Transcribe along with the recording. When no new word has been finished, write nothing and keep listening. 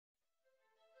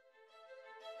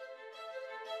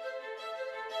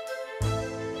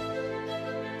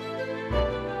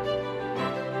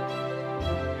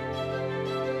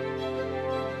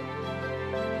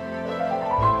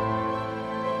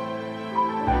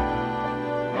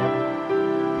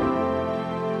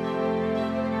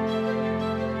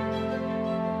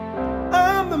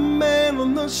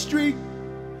street,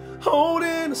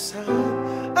 holding a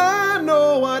sign. I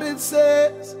know what it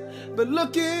says, but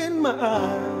look in my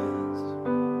eyes.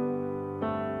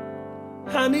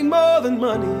 I need more than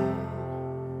money.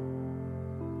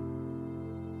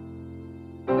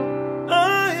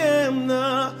 I am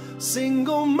the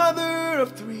single mother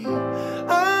of 3.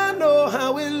 I know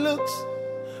how it looks,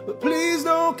 but please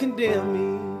don't condemn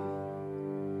me.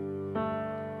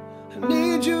 I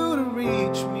need you to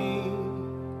reach me.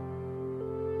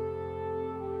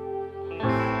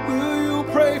 Will you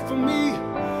pray for me?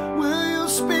 Will you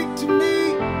speak to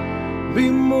me? Be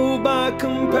moved by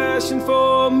compassion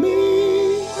for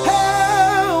me.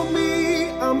 Help me,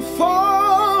 I'm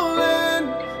falling.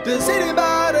 Does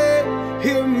anybody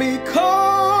hear me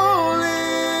calling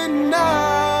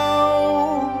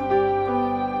now?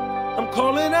 I'm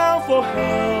calling out for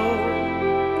help.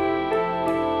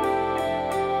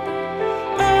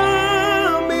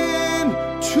 I'm in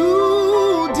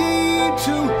too deep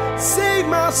to save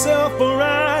myself, or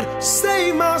I'd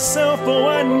save myself. Oh,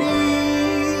 I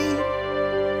need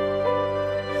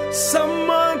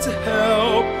someone to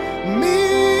help me.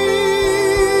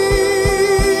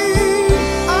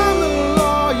 I'm the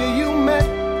lawyer you met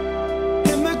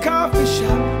in the coffee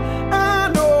shop.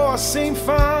 I know I seem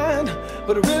fine,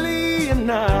 but really I'm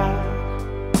not.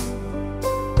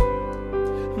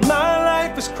 My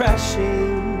life is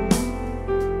crashing.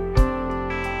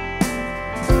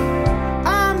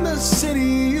 I'm the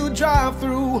city you drive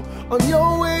through on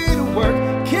your way to work.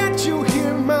 Can't you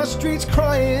hear my streets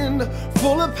crying,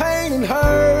 full of pain and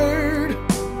hurt?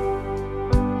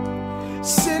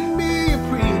 Send me a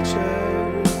preacher.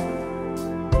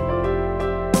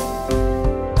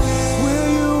 Will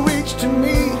you reach to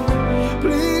me?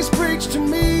 Please preach to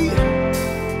me.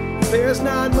 There's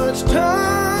not much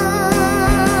time.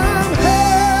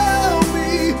 Help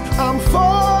me, I'm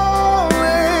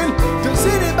falling. Does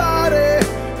anybody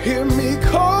hear me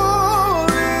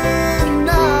calling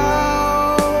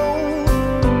now?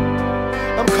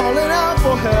 I'm calling out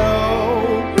for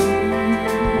help.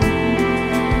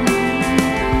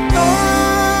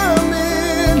 I'm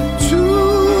in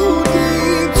too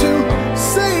deep to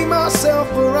save myself,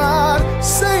 or I'd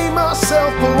save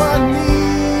myself. Oh, I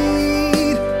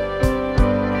need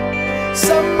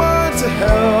someone to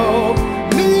help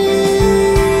me.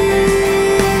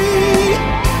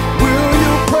 Will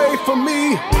you pray for me?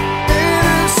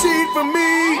 Intercede for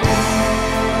me.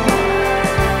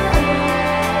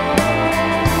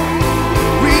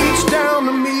 Reach down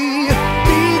to me.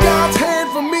 Be God's hand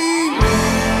for me.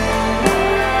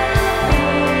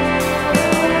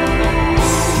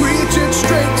 Preach it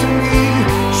straight to me.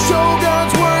 Show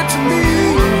God's word to me.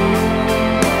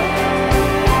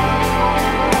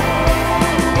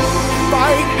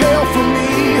 Fight hell for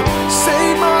me.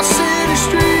 Save my city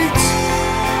streets.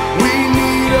 We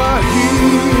need a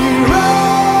hero.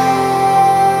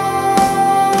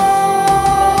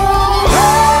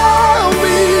 Help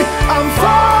me, I'm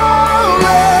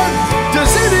falling.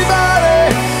 Does anybody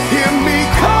hear me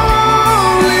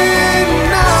calling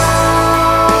now?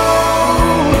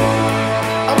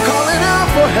 I'm calling out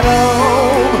for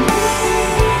help.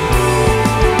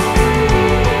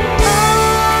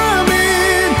 I'm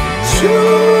in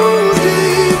too